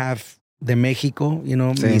 because I'm half de Mexico, you know,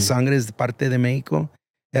 mi Same. sangre es parte de Mexico.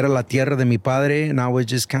 Era la tierra de mi padre. And I was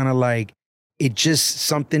just kind of like,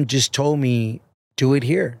 something just told me, do it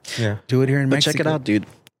here. Yeah. Do it here in but Mexico. check it out, dude.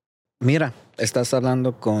 Mira, estás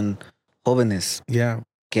hablando con jóvenes. Yeah.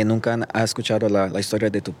 que nunca han escuchado la historia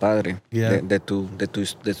de tu padre, de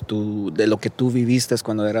lo que tú viviste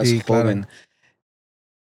cuando eras joven.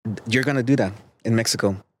 You're gonna do that in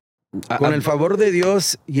Mexico. Con el favor de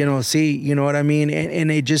Dios, you know, see, you know what I mean? And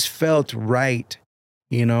it just felt right,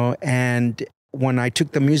 you know? And when I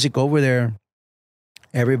took the music over there,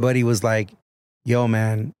 everybody was like, yo,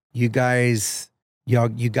 man, you guys,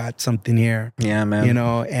 you got something here. Yeah, man. You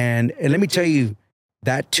know, and let me tell you,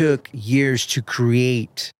 that took years to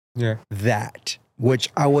create that, which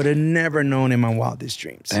I would have never known in my wildest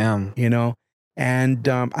dreams. Damn. You know? And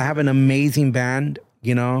I have an amazing band,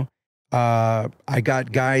 you know? I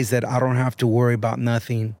got guys that I don't have to worry about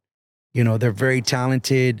nothing. You know, they're very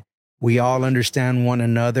talented. We all understand one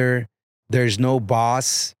another. There's no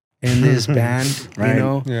boss in this band, right. You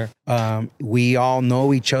know? Yeah. We all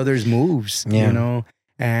know each other's moves, yeah. You know?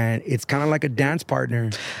 And it's kind of like a dance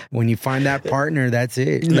partner. When you find that partner, that's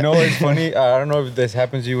it. You know, it's funny. I don't know if this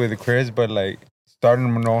happens to you with Chris, but like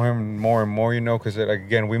starting to know him more and more, you know, because like,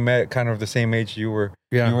 again, we met kind of the same age you were.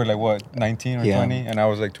 Yeah. You were like what, 19 or 20, and I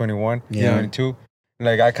was like 21, 22.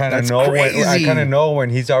 Like I kind of know when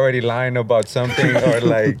he's already lying about something, or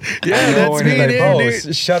like I know when he's like,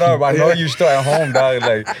 bro, shut up. I know you're still at home, dog.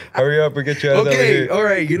 Like hurry up and get your ass over here. All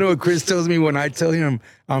right. You know what Chris tells me when I tell him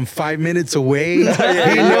I'm 5 minutes away? He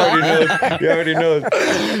already knows.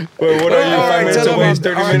 But what are you, 5 minutes away?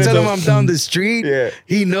 30 minutes. I tell him I'm down the street. Yeah.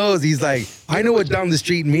 He knows. He's like, I know what down the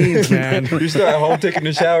street means, man. You're still at home taking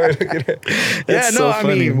a shower. Look at that. I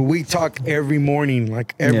mean, we talk every morning,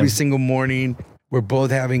 like every single morning. We're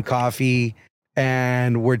both having coffee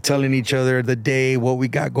and we're telling each other the day, what we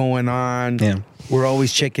got going on. Yeah. We're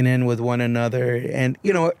always checking in with one another. And,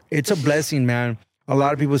 you know, it's a blessing, man. A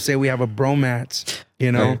lot of people say we have a bromance,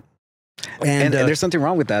 you know. Right. And there's something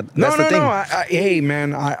wrong with that. That's the thing. No. Hey,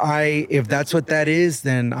 man, I if that's what that is,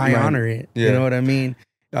 then I honor it. Yeah. You know what I mean?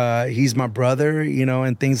 He's my brother, you know,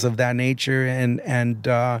 and things of that nature. And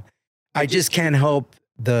I just can't help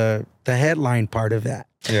the headline part of that.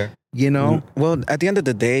 Yeah. You know? Well, at the end of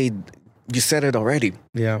the day, you said it already.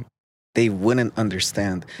 Yeah. They wouldn't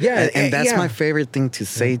understand. Yeah. And that's my favorite thing to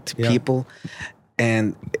say to people.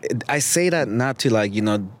 And I say that not to like, you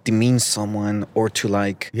know, demean someone or to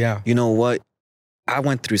like, you know what? I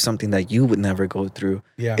went through something that you would never go through.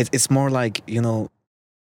 Yeah. It's more like, you know,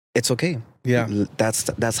 it's okay. Yeah.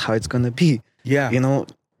 That's how it's going to be. Yeah. You know,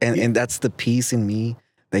 and that's the peace in me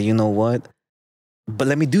that, you know what? But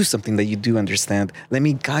let me do something that you do understand. Let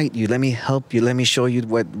me guide you. Let me help you. Let me show you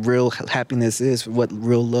what real happiness is, what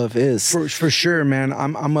real love is. For sure, man.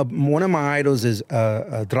 One of my idols is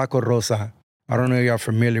Draco Rosa. I don't know if y'all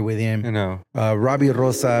familiar with him. No. Robbie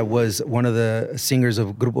Rosa was one of the singers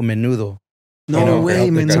of Grupo Menudo. No way,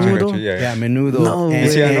 Menudo? Yeah, Menudo. No way.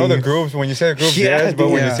 See, I know the groups. When you say groups, yes, but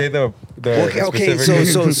when you say the okay,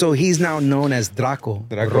 so he's now known as Draco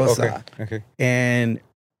Rosa. Okay. And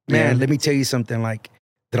man, let me tell you something. Like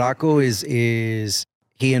Draco is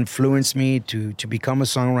he influenced me to become a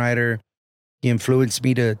songwriter. He influenced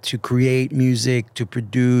me to create music, to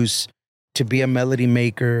produce, to be a melody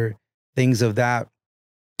maker, things of that.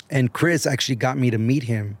 And Chris actually got me to meet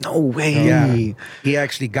him. No way. Yeah. He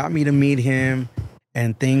actually got me to meet him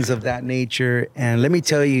and things of that nature. And let me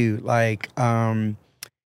tell you, like, I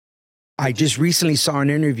just recently saw an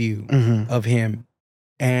interview of him,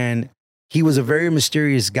 and he was a very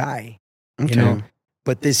mysterious guy, you know.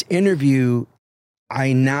 But this interview,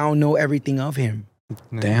 I now know everything of him.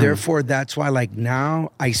 Damn. Therefore, that's why, like,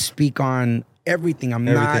 now I speak on everything. I'm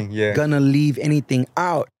not gonna leave anything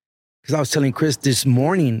out. Because I was telling Chris this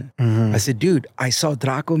morning, I said, dude, I saw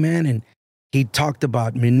Draco, man, and he talked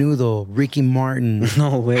about Menudo, Ricky Martin,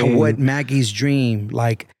 no way, what Maggie's Dream,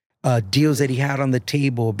 like deals that he had on the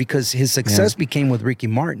table, because his success became with Ricky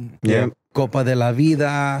Martin. Yeah. Copa de la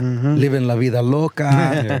Vida, Living La Vida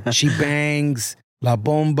Loca, She Bangs, La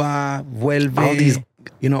Bomba, Vuelve, all these,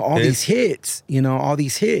 you know, all these hits, you know, all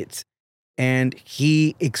these hits. And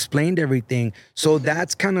he explained everything. So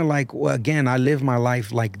that's kind of like, well, again, I live my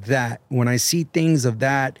life like that. When I see things of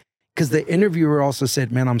that, because the interviewer also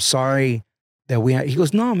said, man, I'm sorry that he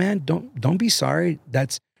goes, no, man, don't be sorry.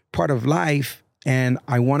 That's part of life. And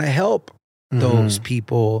I want to help those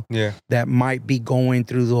people that might be going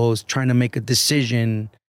through those, trying to make a decision,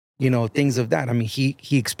 you know, things of that. I mean,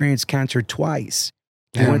 he experienced cancer twice.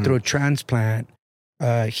 He went through a transplant.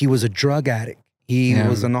 He was a drug addict. He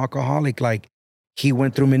was an alcoholic. Like, he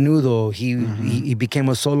went through Menudo. He became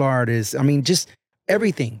a solo artist. I mean, just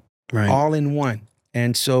everything, all in one.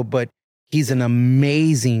 And so, but he's an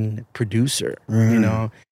amazing producer, you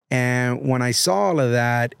know. And when I saw all of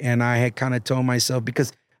that, and I had kind of told myself,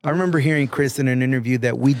 because I remember hearing Chris in an interview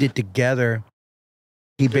that we did together,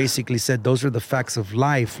 he basically said those are the facts of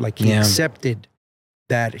life. Like he accepted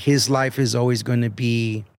that his life is always going to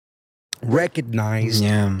be recognized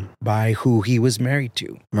by who he was married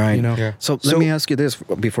to. Right. You know? So let me ask you this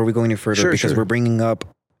before we go any further, because we're bringing up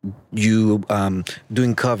you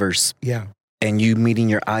doing covers. Yeah. And you meeting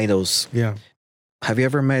your idols. Yeah. Have you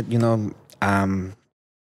ever met, who's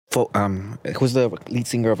the lead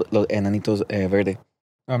singer of Los Enanitos Verde?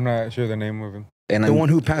 I'm not sure the name of him. The one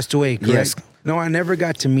who passed away, correct? Yes. No, I never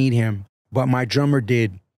got to meet him, but my drummer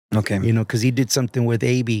did. Okay. Because he did something with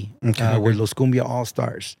AB, with Los Cumbia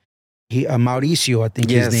All-Stars. Mauricio, I think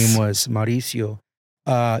his name was Mauricio.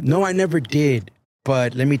 No, I never did.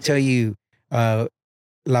 But let me tell you, La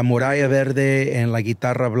Muralla Verde and La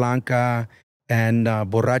Guitarra Blanca and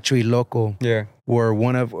Borracho y Loco were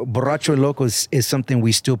one of... Borracho y Loco is something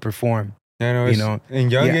we still perform. And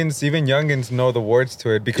youngins, even youngins know the words to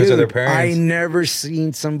it because of their parents. I never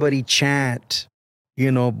seen somebody chant,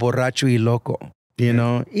 Borracho y Loco, Y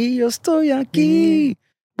yo estoy aquí,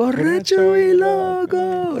 borracho y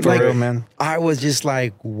loco. For real, man. I was just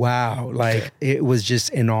like, wow. Like, it was just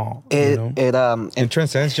in awe. It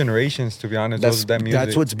transcends generations, to be honest. That music.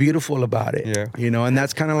 That's what's beautiful about it. Yeah. And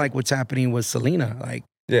that's kind of like what's happening with Selena. Like,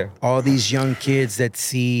 all these young kids that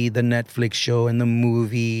see the Netflix show and the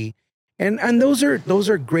movie. And those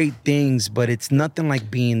are great things, but it's nothing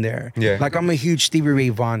like being there. Yeah. Like, I'm a huge Stevie Ray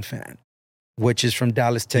Vaughan fan, which is from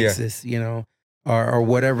Dallas, Texas, or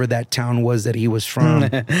whatever that town was that he was from.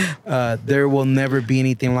 There will never be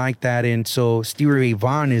anything like that. And so Stevie Ray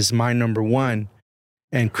Vaughan is my number one,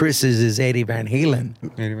 and Chris's is Eddie Van Halen.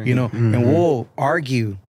 And we'll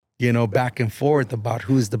argue, back and forth about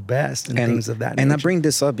who's the best and things of that nature. And I bring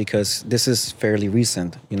this up because this is fairly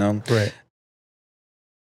recent, Right.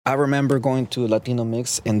 I remember going to a Latino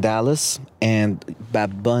Mix in Dallas, and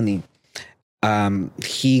Bad Bunny,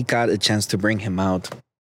 he got a chance to bring him out.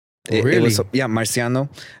 Really? It was, Marciano.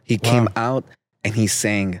 He came out and he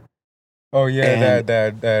sang. Oh yeah,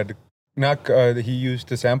 that he used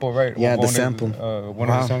the sample, right? Yeah, the sample. One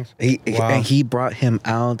of the songs. And he brought him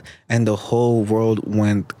out, and the whole world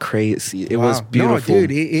went crazy. It was beautiful. No,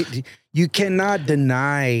 dude, you cannot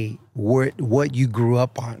deny what you grew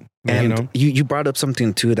up on. And you brought up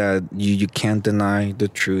something too, that you can't deny the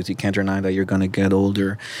truth. You can't deny that you're gonna get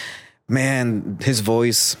older. Man, his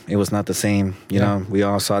voice, it was not the same. You know, we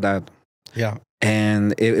all saw that. Yeah.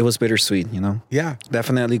 And it was bittersweet, Yeah.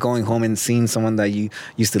 Definitely going home and seeing someone that you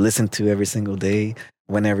used to listen to every single day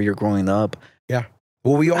whenever you're growing up. Yeah.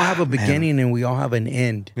 Well, we all have a beginning and we all have an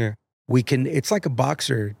end. Yeah. It's like a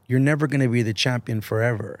boxer. You're never going to be the champion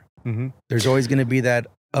forever. Mm-hmm. There's always going to be that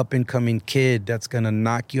up and coming kid that's going to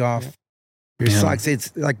knock you off your socks.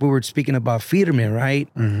 It's like we were speaking about Firme, right?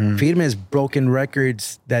 Mm-hmm. Firme has broken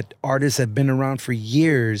records that artists have been around for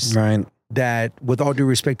years. Right. That, with all due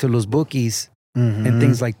respect to Los Bookies and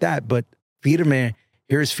things like that, but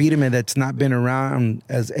here's Firme that's not been around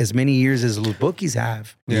as many years as Los Bookies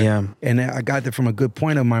have. Yeah. And I got that from a good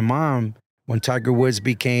point of my mom when Tiger Woods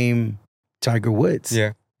became Tiger Woods.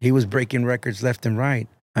 Yeah. He was breaking records left and right.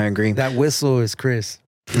 I agree. That whistle is Chris.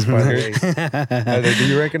 Just by the way. Do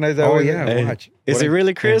you recognize that? Oh, yeah. Watch. Is it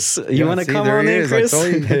really Chris? You want to come on in, Chris? I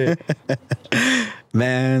told you.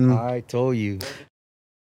 Man. I told you.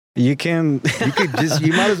 You can.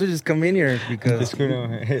 You might as well just come in here because. Is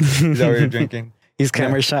that what you're drinking? He's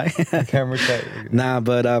camera shy. Camera shy. Nah,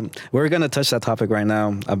 but we're going to touch that topic right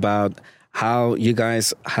now about how you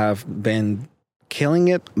guys have been killing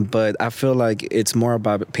it, but I feel like it's more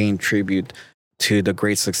about paying tribute to the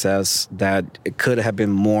great success that it could have been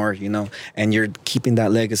more, and you're keeping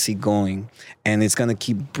that legacy going, and it's going to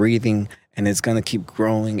keep breathing, and it's going to keep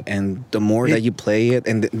growing, and the more that you play it,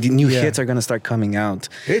 and the new hits are going to start coming out.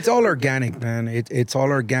 It's all organic, man. It's all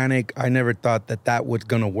organic. I never thought that was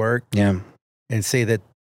going to work. Yeah. And say that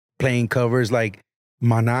playing covers like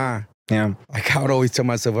Maná. Yeah. Like, I would always tell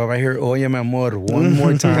myself, if I hear Oye Mi Amor one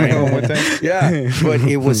more time. Yeah. But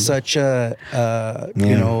it was such a,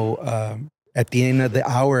 at the end of the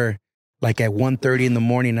hour, like at 1:30 in the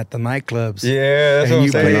morning at the nightclubs. Yeah, that's what I'm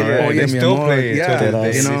saying. They still play it. Yeah,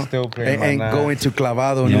 they still play and go into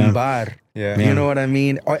clavado in un bar. Yeah. You know what I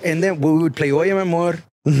mean? And then we would play Oye Mi Amor,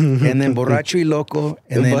 and then Borracho y Loco,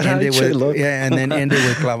 and then end it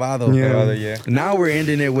with clavado. Yeah. Now we're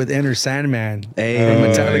ending it with Enter Sandman from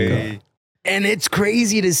Metallica. And it's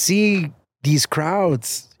crazy to see these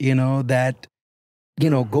crowds, that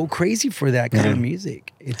go crazy for that kind of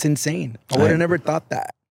music. It's insane. I would have never thought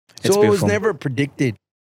that. So it was never predicted,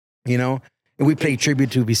 And we play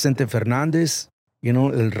tribute to Vicente Fernandez, El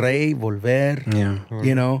Rey, Volver,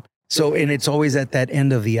 So, and it's always at that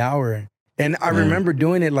end of the hour. And I remember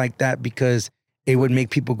doing it like that because it would make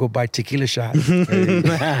people go buy tequila shots.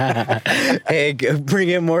 Hey, bring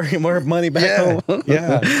in more money back home.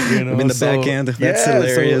 Yeah, you know, in the back end. That's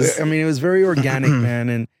hilarious. So, I mean, it was very organic,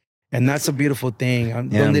 man, and that's a beautiful thing.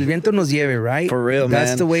 Donde el viento nos lleve, right? For real, man.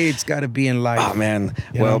 That's the way it's got to be in life. Oh, man.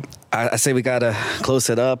 Well, I say we got to close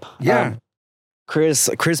it up. Yeah. Chris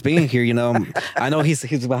being here, you know, I know he's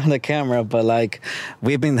behind the camera, but like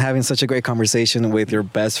we've been having such a great conversation with your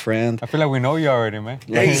best friend. I feel like we know you already, man.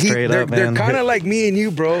 Hey, they're kind of like me and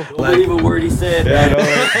you, bro. Don't believe a word he said.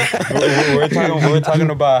 Yeah, we're talking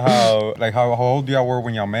about how old y'all were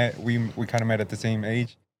when y'all met. We kind of met at the same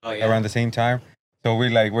age, around the same time. So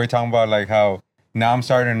we're talking about like how now I'm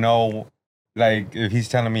starting to know. Like, if he's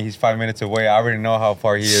telling me he's 5 minutes away, I already know how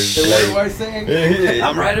far he is. So what am I saying?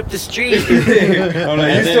 I'm right up the street. I'm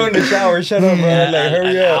like, you're still in the shower. Shut up, bro. Like,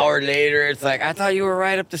 hurry up. An hour later, it's like, I thought you were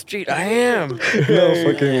right up the street. I am. No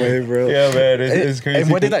fucking way, bro. Yeah, man. It's crazy.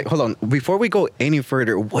 And what did hold on, before we go any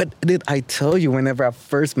further, what did I tell you whenever I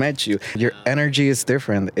first met you? Your energy is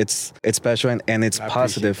different. It's special and it's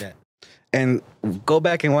positive. And go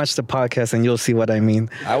back and watch the podcast and you'll see what I mean.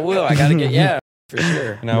 I will. I got to get, for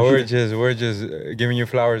sure. No, we're just giving you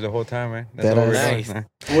flowers the whole time, man. That's all we're nice. doing, man.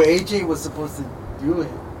 Well, AJ was supposed to do it.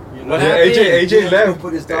 You know? What happened? AJ left.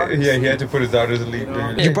 Put his daughters he had to put his daughters to sleep.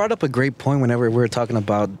 You brought up a great point whenever we were talking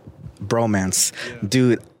about bromance.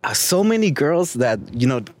 Dude, so many girls that, you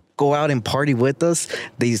know, go out and party with us,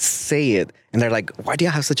 they say it. And they're like, why do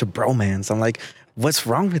you have such a bromance? I'm like, what's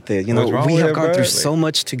wrong with it? You know, we have gone through so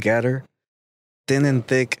much together, thin and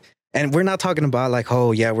thick. And we're not talking about like,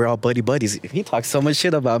 oh yeah, we're all buddies. He talks so much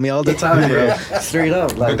shit about me all the time, bro. Straight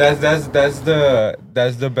up. Like, but that's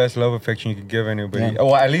the best love affection you could give anybody. Yeah.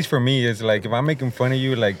 Well, at least for me, it's like if I'm making fun of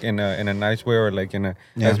you, like in a nice way, or like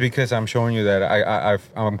that's because I'm showing you that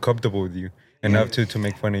I'm comfortable with you enough to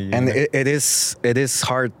make fun of you. And it is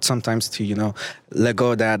hard sometimes to, you know, let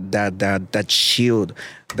go of that shield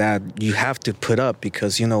that you have to put up,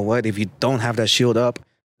 because you know what, if you don't have that shield up,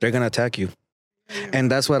 they're gonna attack you.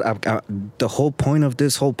 And that's what the whole point of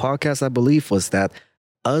this whole podcast, I believe, was that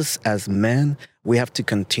us as men, we have to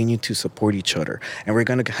continue to support each other, and we're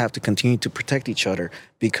gonna have to continue to protect each other,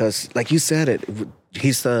 because, like you said,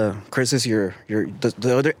 Chris is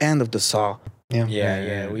the other end of the saw.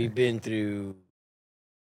 Yeah. We've been through,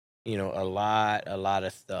 you know, a lot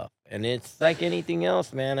of stuff, and it's like anything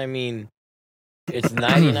else, man. I mean, it's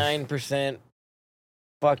 99%.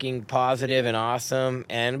 Fucking positive and awesome,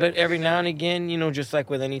 but every now and again, you know, just like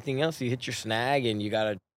with anything else, you hit your snag and you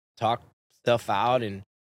gotta talk stuff out and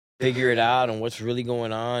figure it out and what's really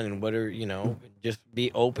going on and what are, you know, just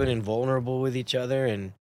be open and vulnerable with each other,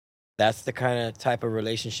 and that's the kind of type of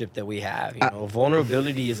relationship that we have. You know,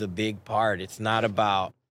 vulnerability is a big part. It's not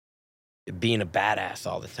about being a badass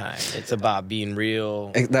all the time. It's about being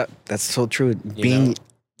real. That's so true. Being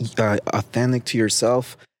authentic to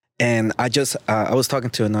yourself. And I was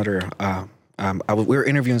talking to another, we were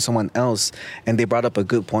interviewing someone else, and they brought up a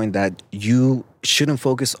good point that you shouldn't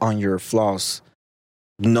focus on your flaws.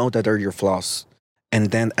 Know that they're your flaws,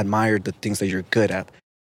 and then admire the things that you're good at,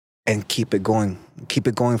 and keep it going. Keep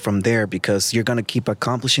it going from there, because you're going to keep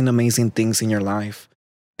accomplishing amazing things in your life.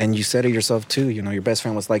 And you said it yourself too, you know, your best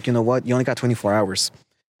friend was like, you know what, you only got 24 hours.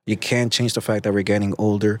 You can't change the fact that we're getting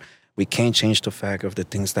older. We can't change the fact of the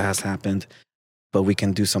things that has happened. But we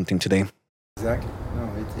can do something today. Exactly.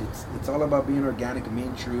 No, it's all about being organic and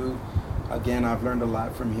being true. Again, I've learned a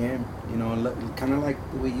lot from him. You know, kind of like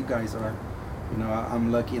the way you guys are. You know,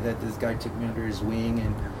 I'm lucky that this guy took me under his wing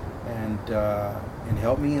and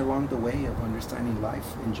helped me along the way of understanding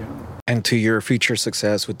life in general. And to your future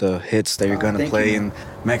success with the hits that you're gonna play in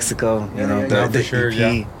Mexico. You know, for sure.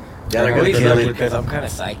 Yeah, they're gonna kill it, because I'm kind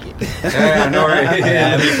of psychic. Yeah, I know, right?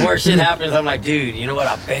 Yeah, before shit happens, I'm like, dude, you know what?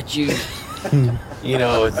 I bet you. You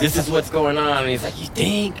know, this is what's going on. And he's like, you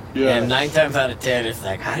think? Yeah. And 9 times out of 10, it's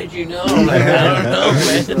like, how did you know? I'm like, I don't know,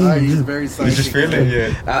 man. Right, he's very psychic. You just feel it,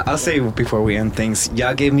 yeah. I'll say before we end things,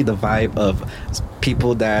 y'all gave me the vibe of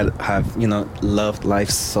people that have, you know, loved life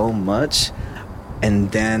so much,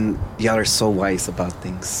 and then y'all are so wise about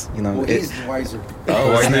things. You know, well, he's wiser.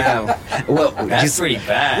 Oh, now. Well, that's pretty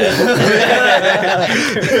bad.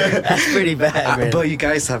 That's pretty bad, man. But you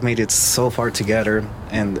guys have made it so far together,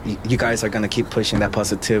 and you guys are gonna keep pushing that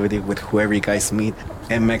positivity with whoever you guys meet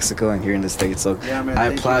in Mexico and here in the States. So yeah, man,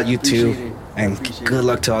 I applaud you too, and good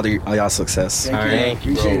luck to all y'all success. Thank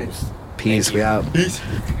you, appreciate it. Peace. We out. Peace.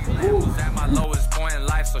 At my lowest point in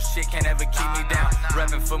life, so shit can't ever keep me down.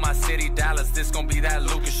 Reppin' for my city, Dallas, this gon' be that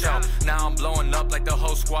Lucas show. Now I'm blowing up like the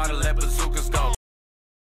whole squad of let bazookas go.